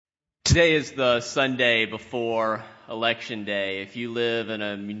Today is the Sunday before Election Day. If you live in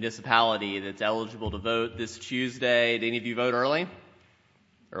a municipality that's eligible to vote this Tuesday, do any of you vote early?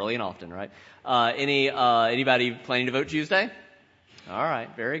 Early and often, right? Anybody planning to vote Tuesday? All right,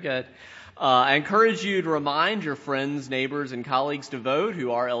 very good. I encourage you to remind your friends, neighbors, and colleagues to vote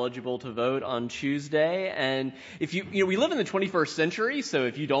who are eligible to vote on Tuesday. And if we live in the 21st century, so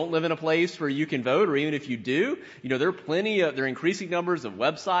if you don't live in a place where you can vote, or even if you do, there are increasing numbers of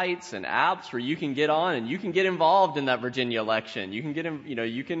websites and apps where you can get on and you can get involved in that Virginia election.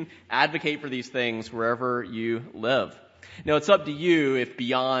 You can advocate for these things wherever you live. Now, it's up to you if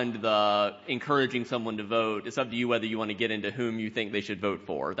beyond the encouraging someone to vote, it's up to you whether you want to get into whom you think they should vote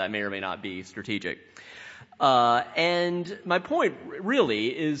for. That may or may not be strategic. And my point really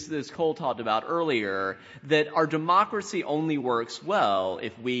is, as Cole talked about earlier, that our democracy only works well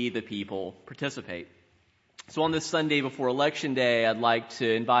if we, the people, participate. So on this Sunday before Election Day, I'd like to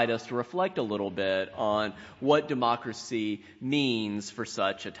invite us to reflect a little bit on what democracy means for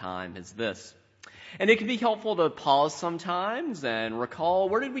such a time as this. And it can be helpful to pause sometimes and recall,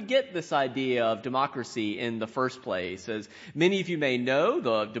 where did we get this idea of democracy in the first place? As many of you may know,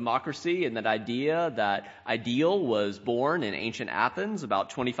 the democracy and that ideal was born in ancient Athens about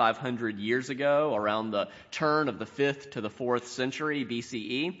 2,500 years ago, around the turn of the 5th to the 4th century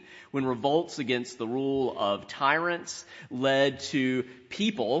BCE, when revolts against the rule of tyrants led to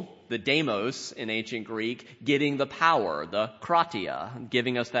people, the demos in ancient Greek, getting the power, the kratia,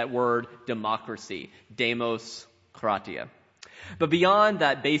 giving us that word democracy, demos, kratia. But beyond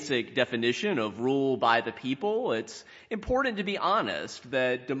that basic definition of rule by the people, it's important to be honest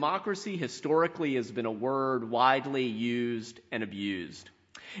that democracy historically has been a word widely used and abused.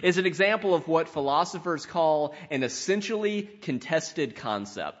 It's an example of what philosophers call an essentially contested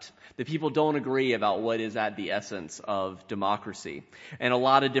concept. The people don't agree about what is at the essence of democracy. And a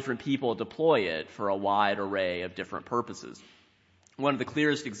lot of different people deploy it for a wide array of different purposes. One of the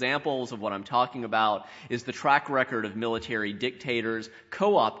clearest examples of what I'm talking about is the track record of military dictators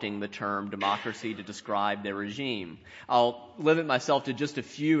co-opting the term democracy to describe their regime. I'll limit myself to just a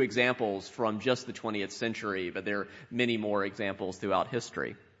few examples from just the 20th century, but there are many more examples throughout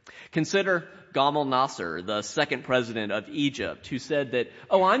history. Consider Gamal Nasser, the second president of Egypt, who said that,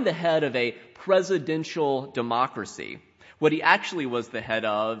 I'm the head of a presidential democracy. What he actually was the head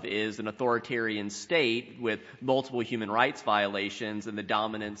of is an authoritarian state with multiple human rights violations and the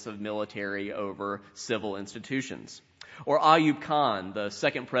dominance of military over civil institutions. Or Ayub Khan, the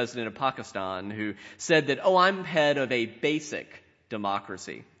second president of Pakistan, who said that, I'm head of a basic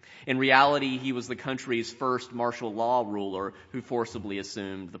democracy. In reality, he was the country's first martial law ruler who forcibly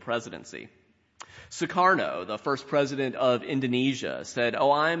assumed the presidency. Sukarno, the first president of Indonesia, said,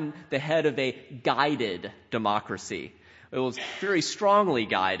 I'm the head of a guided democracy. It was very strongly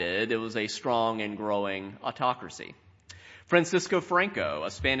guided. It was a strong and growing autocracy. Francisco Franco,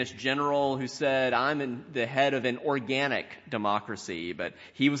 a Spanish general who said, I'm the head of an organic democracy, but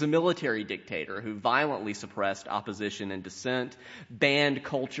he was a military dictator who violently suppressed opposition and dissent, banned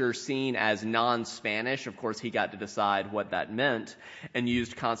culture seen as non-Spanish. Of course, he got to decide what that meant, and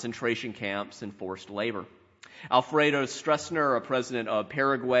used concentration camps and forced labor. Alfredo Stroessner, a president of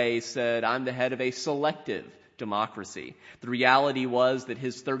Paraguay, said, I'm the head of a selective democracy. The reality was that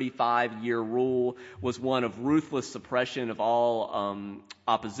his 35-year rule was one of ruthless suppression of all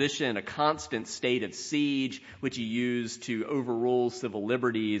opposition, a constant state of siege, which he used to overrule civil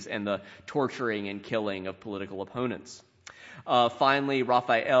liberties and the torturing and killing of political opponents. Finally,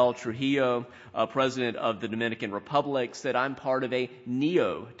 Rafael Trujillo, president of the Dominican Republic, said, I'm part of a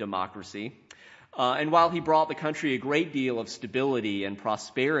neo-democracy. And while he brought the country a great deal of stability and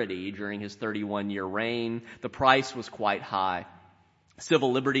prosperity during his 31-year reign, the price was quite high.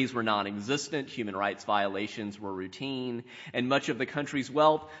 Civil liberties were non-existent, human rights violations were routine, and much of the country's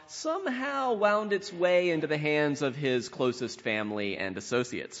wealth somehow wound its way into the hands of his closest family and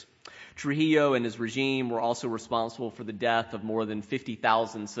associates. Trujillo and his regime were also responsible for the death of more than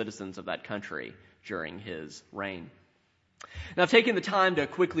 50,000 citizens of that country during his reign. Now, I've taken the time to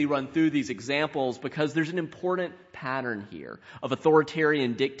quickly run through these examples because there's an important pattern here of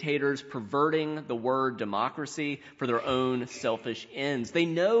authoritarian dictators perverting the word democracy for their own selfish ends. They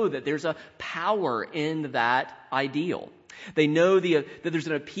know that there's a power in that ideal. They know that there's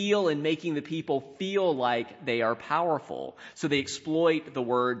an appeal in making the people feel like they are powerful. So they exploit the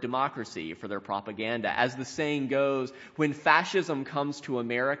word democracy for their propaganda. As the saying goes, when fascism comes to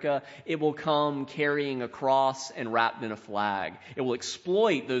America, it will come carrying a cross and wrapped in a flag. It will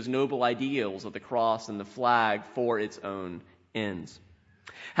exploit those noble ideals of the cross and the flag for its own ends.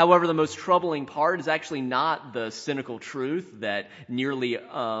 However, the most troubling part is actually not the cynical truth that nearly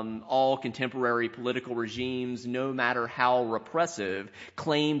all contemporary political regimes, no matter how repressive,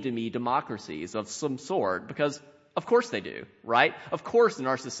 claim to be democracies of some sort, because of course they do, right? Of course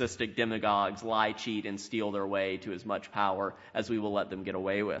narcissistic demagogues lie, cheat, and steal their way to as much power as we will let them get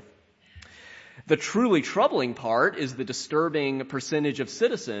away with. The truly troubling part is the disturbing percentage of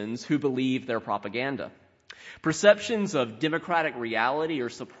citizens who believe their propaganda. Perceptions of democratic reality are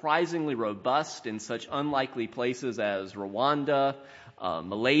surprisingly robust in such unlikely places as Rwanda,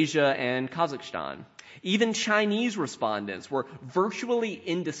 Malaysia, and Kazakhstan. Even Chinese respondents were virtually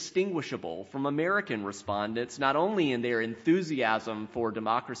indistinguishable from American respondents, not only in their enthusiasm for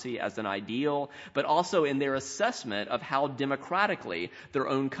democracy as an ideal, but also in their assessment of how democratically their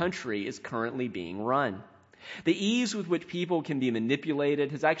own country is currently being run. The ease with which people can be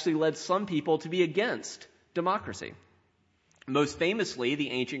manipulated has actually led some people to be against democracy. Most famously, the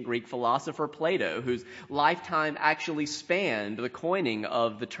ancient Greek philosopher Plato, whose lifetime actually spanned the coining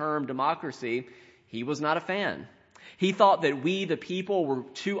of the term democracy, he was not a fan. He thought that we, the people, were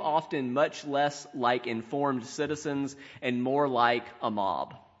too often much less like informed citizens and more like a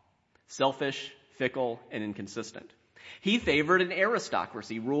mob. Selfish, fickle, and inconsistent. He favored an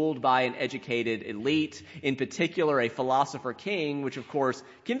aristocracy ruled by an educated elite, in particular a philosopher king, which of course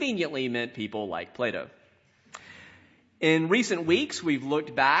conveniently meant people like Plato. In recent weeks, we've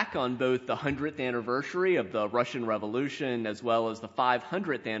looked back on both the 100th anniversary of the Russian Revolution as well as the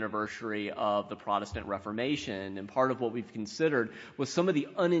 500th anniversary of the Protestant Reformation. And part of what we've considered was some of the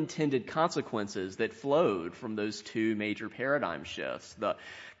unintended consequences that flowed from those two major paradigm shifts. The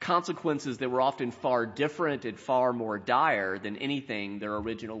consequences that were often far different and far more dire than anything their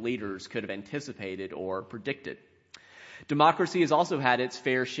original leaders could have anticipated or predicted. Democracy has also had its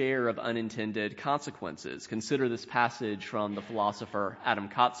fair share of unintended consequences. Consider this passage from the philosopher Adam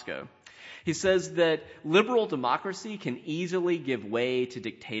Kotsko. He says that liberal democracy can easily give way to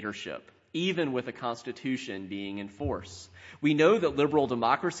dictatorship, even with a constitution being in force. We know that liberal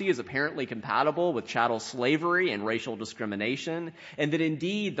democracy is apparently compatible with chattel slavery and racial discrimination, and that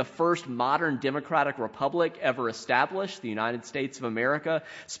indeed the first modern democratic republic ever established, the United States of America,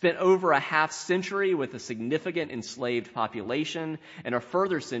 spent over a half century with a significant enslaved population and a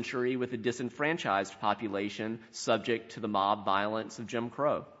further century with a disenfranchised population subject to the mob violence of Jim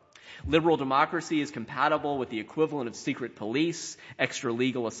Crow. Liberal democracy is compatible with the equivalent of secret police,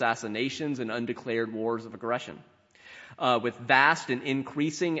 extra-legal assassinations, and undeclared wars of aggression. With vast and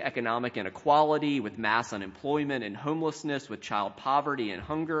increasing economic inequality, with mass unemployment and homelessness, with child poverty and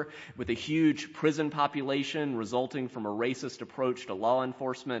hunger, with a huge prison population resulting from a racist approach to law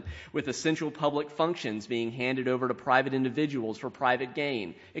enforcement, with essential public functions being handed over to private individuals for private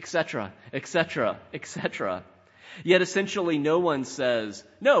gain, etc., etc., etc. Yet essentially no one says,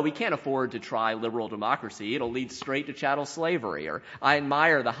 no, we can't afford to try liberal democracy. It'll lead straight to chattel slavery. Or I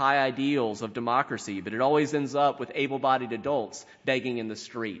admire the high ideals of democracy, but it always ends up with able-bodied adults begging in the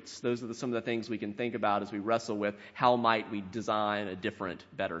streets. Those are some of the things we can think about as we wrestle with how might we design a different,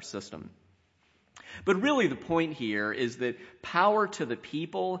 better system. But really the point here is that power to the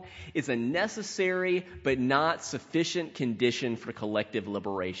people is a necessary but not sufficient condition for collective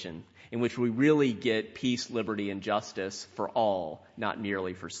liberation, in which we really get peace, liberty, and justice for all, not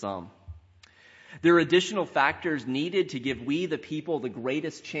merely for some. There are additional factors needed to give we, the people, the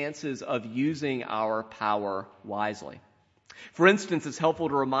greatest chances of using our power wisely. For instance, it's helpful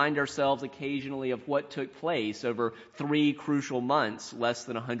to remind ourselves occasionally of what took place over 3 crucial months less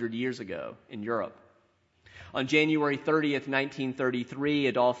than 100 years ago in Europe. On January 30th, 1933,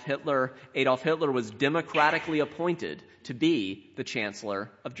 Adolf Hitler was democratically appointed to be the Chancellor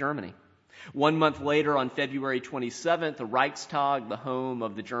of Germany. 1 month later, on February 27th, the Reichstag, the home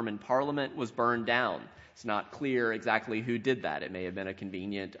of the German parliament, was burned down. It's not clear exactly who did that. It may have been a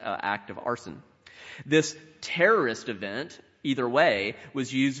convenient act of arson. This terrorist event, either way,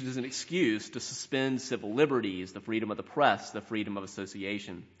 was used as an excuse to suspend civil liberties, the freedom of the press, the freedom of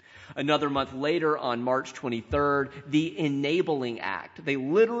association. Another month later, on March 23rd, the Enabling Act. They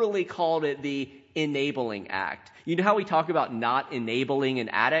literally called it the Enabling Act. You know how we talk about not enabling an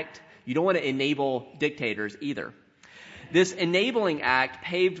addict? You don't want to enable dictators either. This Enabling Act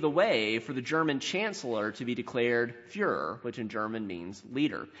paved the way for the German Chancellor to be declared Führer, which in German means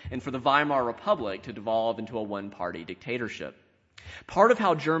leader, and for the Weimar Republic to devolve into a one-party dictatorship. Part of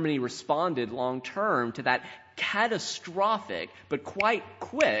how Germany responded long-term to that catastrophic but quite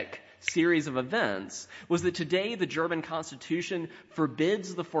quick series of events was that today the German Constitution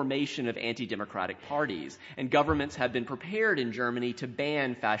forbids the formation of anti-democratic parties, and governments have been prepared in Germany to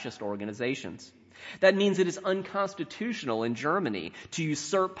ban fascist organizations. That means it is unconstitutional in Germany to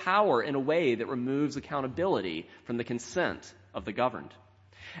usurp power in a way that removes accountability from the consent of the governed.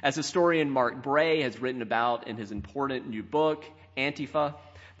 As historian Mark Bray has written about in his important new book, Antifa,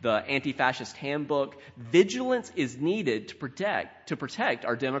 the Anti-Fascist Handbook, vigilance is needed to protect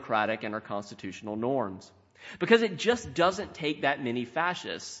our democratic and our constitutional norms. Because it just doesn't take that many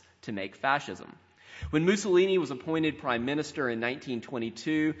fascists to make fascism. When Mussolini was appointed prime minister in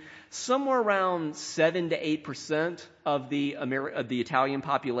 1922, somewhere around 7 to 8% of the Italian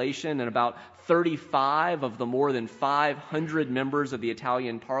population and about 35 of the more than 500 members of the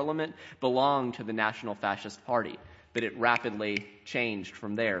Italian parliament belonged to the National Fascist Party. But it rapidly changed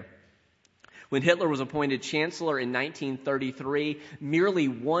from there. When Hitler was appointed chancellor in 1933, merely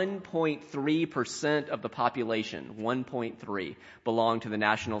 1.3% of the population, 1.3, belonged to the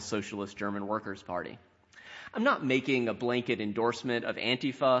National Socialist German Workers' Party. I'm not making a blanket endorsement of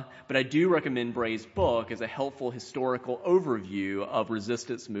Antifa, but I do recommend Bray's book as a helpful historical overview of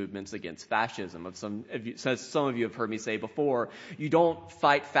resistance movements against fascism. As some of you have heard me say before, you don't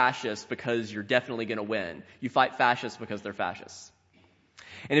fight fascists because you're definitely going to win. You fight fascists because they're fascists.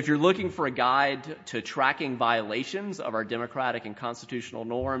 And if you're looking for a guide to tracking violations of our democratic and constitutional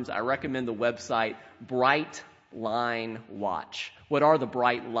norms, I recommend the website Bright Line Watch. What are the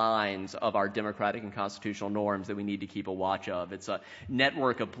bright lines of our democratic and constitutional norms that we need to keep a watch of? It's a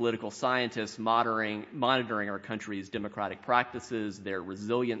network of political scientists monitoring our country's democratic practices, their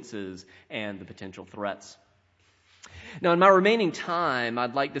resiliences, and the potential threats. Now, in my remaining time,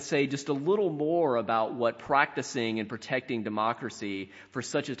 I'd like to say just a little more about what practicing and protecting democracy for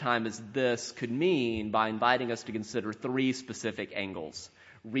such a time as this could mean by inviting us to consider three specific angles: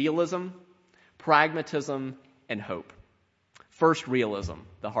 realism, pragmatism, and hope. First, realism,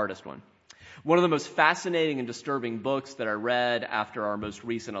 the hardest one. One of the most fascinating and disturbing books that I read after our most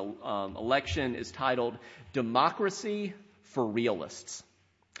recent election is titled Democracy for Realists,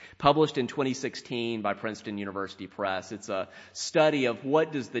 published in 2016 by Princeton University Press. It's a study of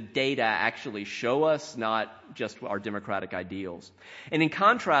what does the data actually show us, not just our democratic ideals. And in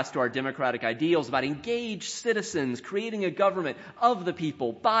contrast to our democratic ideals about engaged citizens, creating a government of the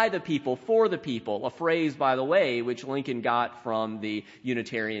people, by the people, for the people, a phrase, by the way, which Lincoln got from the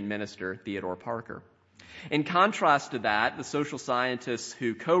Unitarian minister Theodore Parker. In contrast to that, the social scientists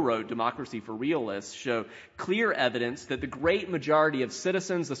who co-wrote Democracy for Realists show clear evidence that the great majority of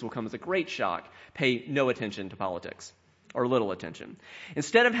citizens, this will come as a great shock, pay no attention to politics, or little attention.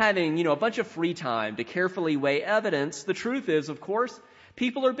 Instead of having, a bunch of free time to carefully weigh evidence, the truth is, of course,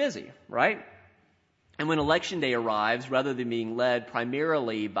 people are busy, right? And when election day arrives, rather than being led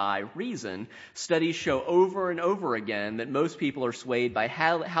primarily by reason, studies show over and over again that most people are swayed by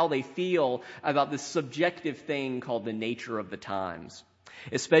how they feel about this subjective thing called the nature of the times,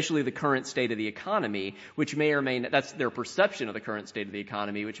 especially the current state of the economy, which may or may not, that's their perception of the current state of the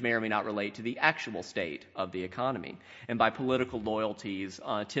economy, which may or may not relate to the actual state of the economy, and by political loyalties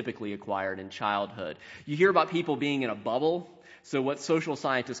typically acquired in childhood. You hear about people being in a bubble. So what social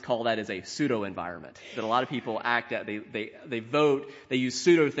scientists call that is a pseudo-environment, that a lot of people act at, they vote, they use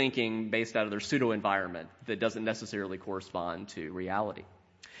pseudo-thinking based out of their pseudo-environment that doesn't necessarily correspond to reality.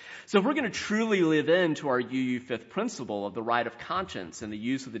 So if we're going to truly live into our UU fifth principle of the right of conscience and the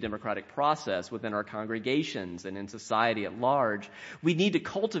use of the democratic process within our congregations and in society at large, we need to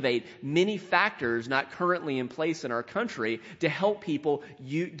cultivate many factors not currently in place in our country to help people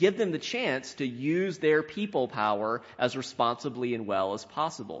give them the chance to use their people power as responsibly and well as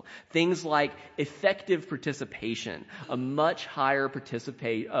possible. Things like effective participation, a much higher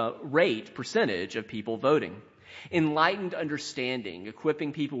percentage of people voting. Enlightened understanding,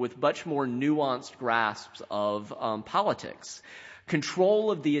 equipping people with much more nuanced grasps of politics.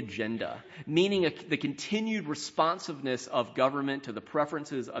 Control of the agenda, meaning the continued responsiveness of government to the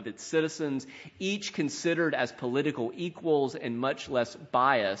preferences of its citizens, each considered as political equals and much less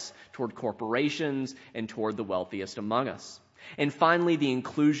bias toward corporations and toward the wealthiest among us. And finally, the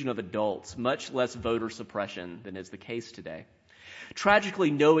inclusion of adults, much less voter suppression than is the case today.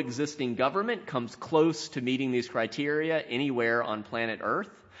 Tragically, no existing government comes close to meeting these criteria anywhere on planet Earth.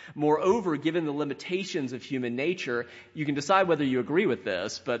 Moreover, given the limitations of human nature, you can decide whether you agree with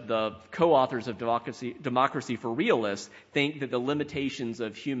this, but the co-authors of Democracy for Realists think that the limitations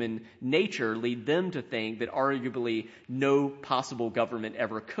of human nature lead them to think that arguably no possible government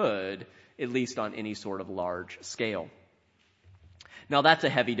ever could, at least on any sort of large scale. Now that's a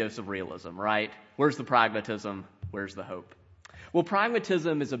heavy dose of realism, right? Where's the pragmatism? Where's the hope? Well,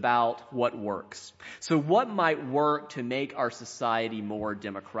 pragmatism is about what works. So what might work to make our society more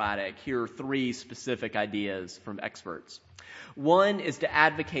democratic? Here are 3 specific ideas from experts. One is to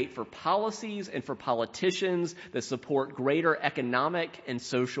advocate for policies and for politicians that support greater economic and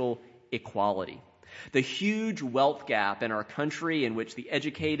social equality. The huge wealth gap in our country, in which the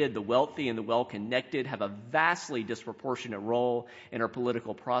educated, the wealthy, and the well-connected have a vastly disproportionate role in our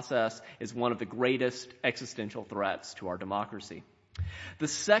political process, is one of the greatest existential threats to our democracy. The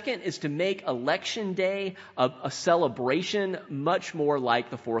second is to make Election Day a celebration much more like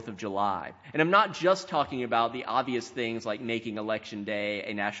the 4th of July. And I'm not just talking about the obvious things like making Election Day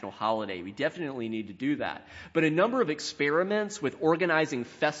a national holiday. We definitely need to do that. But a number of experiments with organizing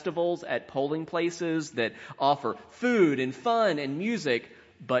festivals at polling places that offer food and fun and music,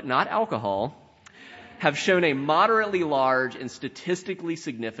 but not alcohol, have shown a moderately large and statistically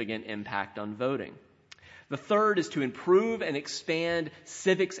significant impact on voting. The third is to improve and expand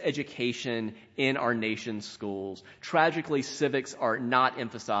civics education in our nation's schools. Tragically, civics are not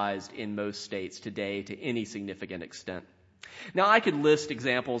emphasized in most states today to any significant extent. Now, I could list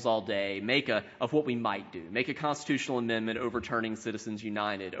examples all day, of what we might do. Make a constitutional amendment overturning Citizens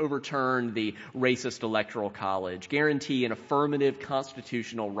United, overturn the racist electoral college, guarantee an affirmative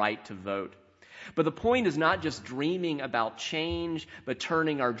constitutional right to vote. But the point is not just dreaming about change, but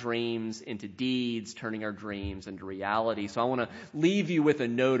turning our dreams into deeds, turning our dreams into reality. So I want to leave you with a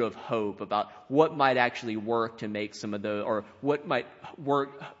note of hope about what might actually work to make some of those, or what might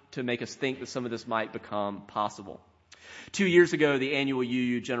work to make us think that some of this might become possible. 2 years ago, the annual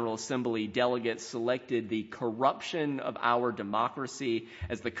UU General Assembly delegates selected the Corruption of Our Democracy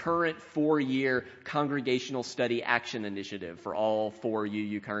as the current 4-year Congregational Study Action Initiative for all 4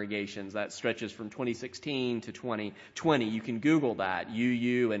 UU congregations. That stretches from 2016 to 2020. You can Google that,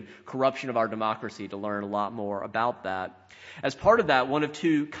 UU and Corruption of Our Democracy, to learn a lot more about that. As part of that, one of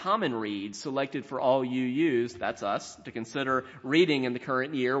 2 common reads selected for all UUs, that's us, to consider reading in the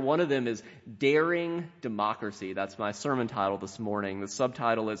current year. One of them is Daring Democracy. That's my sermon title this morning. The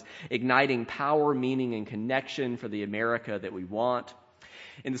subtitle is Igniting Power, Meaning, and Connection for the America That We Want.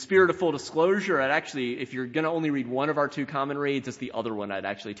 In the spirit of full disclosure, if you're going to only read one of our 2 common reads, it's the other one I'd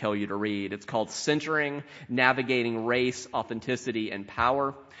actually tell you to read. It's called Centering, Navigating Race, Authenticity, and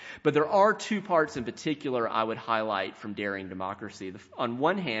Power. But there are 2 parts in particular I would highlight from Daring Democracy. On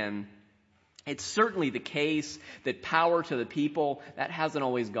one hand, it's certainly the case that power to the people, that hasn't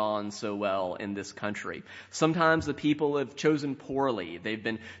always gone so well in this country. Sometimes the people have chosen poorly. They've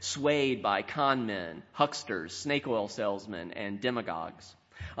been swayed by con men, hucksters, snake oil salesmen, and demagogues.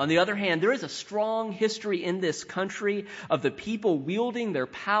 On the other hand, there is a strong history in this country of the people wielding their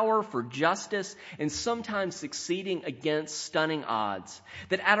power for justice and sometimes succeeding against stunning odds.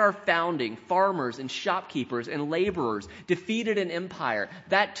 That at our founding, farmers and shopkeepers and laborers defeated an empire.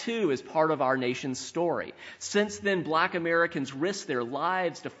 That too is part of our nation's story. Since then, Black Americans risked their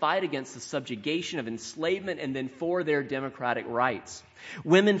lives to fight against the subjugation of enslavement and then for their democratic rights.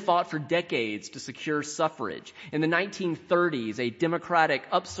 Women fought for decades to secure suffrage. In the 1930s, a democratic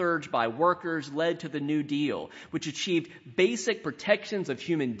upsurge by workers led to the New Deal, which achieved basic protections of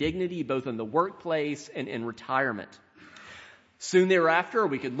human dignity both in the workplace and in retirement. Soon thereafter,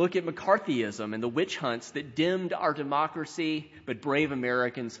 we could look at McCarthyism and the witch hunts that dimmed our democracy, but brave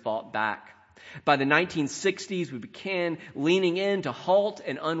Americans fought back. By the 1960s, we began leaning in to halt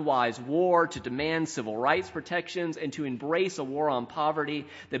an unwise war, to demand civil rights protections, and to embrace a war on poverty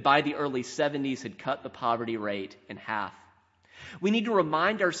that by the early 70s had cut the poverty rate in half. We need to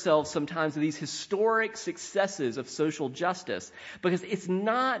remind ourselves sometimes of these historic successes of social justice, because it's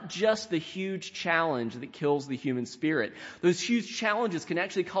not just the huge challenge that kills the human spirit. Those huge challenges can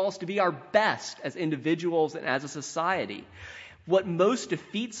actually call us to be our best as individuals and as a society. What most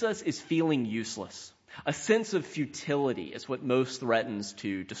defeats us is feeling useless. A sense of futility is what most threatens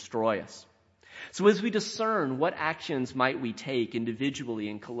to destroy us. So as we discern what actions might we take individually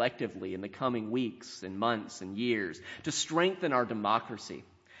and collectively in the coming weeks and months and years to strengthen our democracy,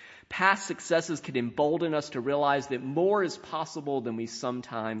 past successes can embolden us to realize that more is possible than we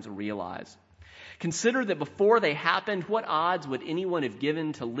sometimes realize. Consider that before they happened, what odds would anyone have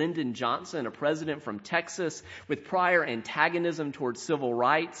given to Lyndon Johnson, a president from Texas with prior antagonism towards civil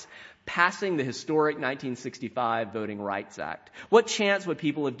rights, passing the historic 1965 Voting Rights Act? What chance would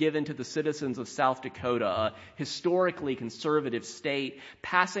people have given to the citizens of South Dakota, a historically conservative state,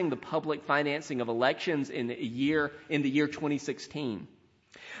 passing the public financing of elections in the year 2016?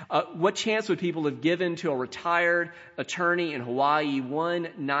 What chance would people have given to a retired attorney in Hawaii one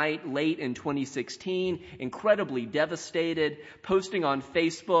night late in 2016, incredibly devastated, posting on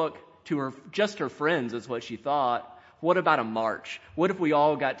Facebook to her friends is what she thought, What about a march? What if we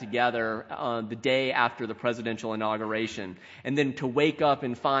all got together the day after the presidential inauguration, and then to wake up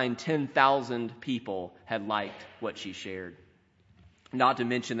and find 10,000 people had liked what she shared? Not to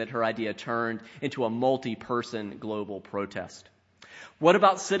mention that her idea turned into a multi-person global protest. What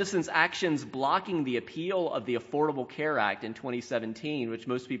about citizens' actions blocking the appeal of the Affordable Care Act in 2017, which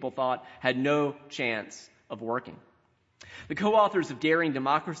most people thought had no chance of working? The co-authors of Daring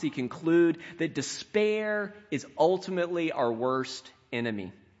Democracy conclude that despair is ultimately our worst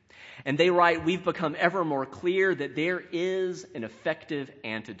enemy. And they write, we've become ever more clear that there is an effective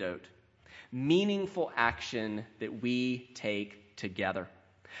antidote, meaningful action that we take together.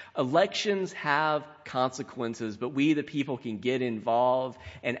 Elections have consequences, but we, the people, can get involved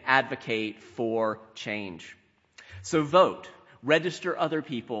and advocate for change. So vote. Register other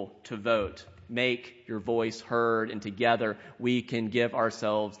people to vote. Make your voice heard, and together we can give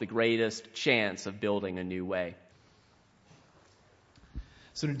ourselves the greatest chance of building a new way.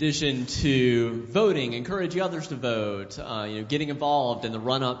 So in addition to voting, encouraging others to vote, getting involved in the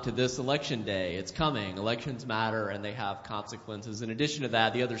run-up to this election day. It's coming. Elections matter, and they have consequences. In addition to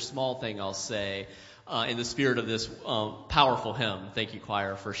that, the other small thing I'll say, in the spirit of this powerful hymn, thank you,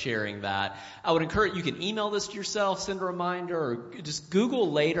 choir, for sharing that. I would encourage, you can email this to yourself, send a reminder, or just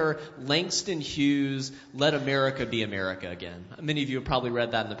Google later, Langston Hughes, Let America Be America Again. Many of you have probably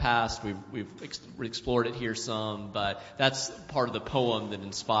read that in the past. We've explored it here some, but that's part of the poem that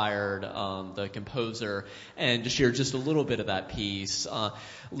inspired the composer. And to share just a little bit of that piece,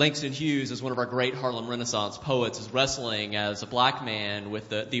 Langston Hughes is one of our great Harlem Renaissance poets, is wrestling as a black man with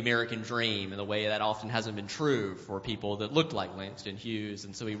the American dream in the way that often hasn't been true for people that looked like Langston Hughes.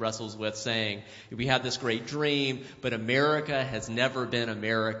 And so he wrestles with saying, we have this great dream, but America has never been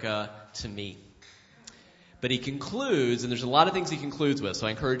America to me. But he concludes, and there's a lot of things he concludes with, so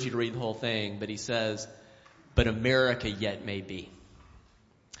I encourage you to read the whole thing, but he says, but America yet may be.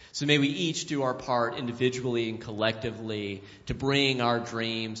 So may we each do our part individually and collectively to bring our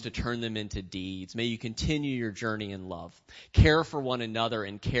dreams, to turn them into deeds. May you continue your journey in love. Care for one another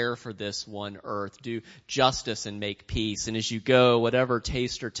and care for this one earth. Do justice and make peace. And as you go, whatever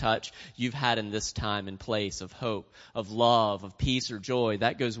taste or touch you've had in this time and place of hope, of love, of peace or joy,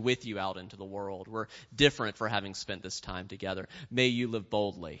 that goes with you out into the world. We're different for having spent this time together. May you live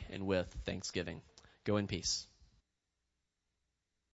boldly and with thanksgiving. Go in peace.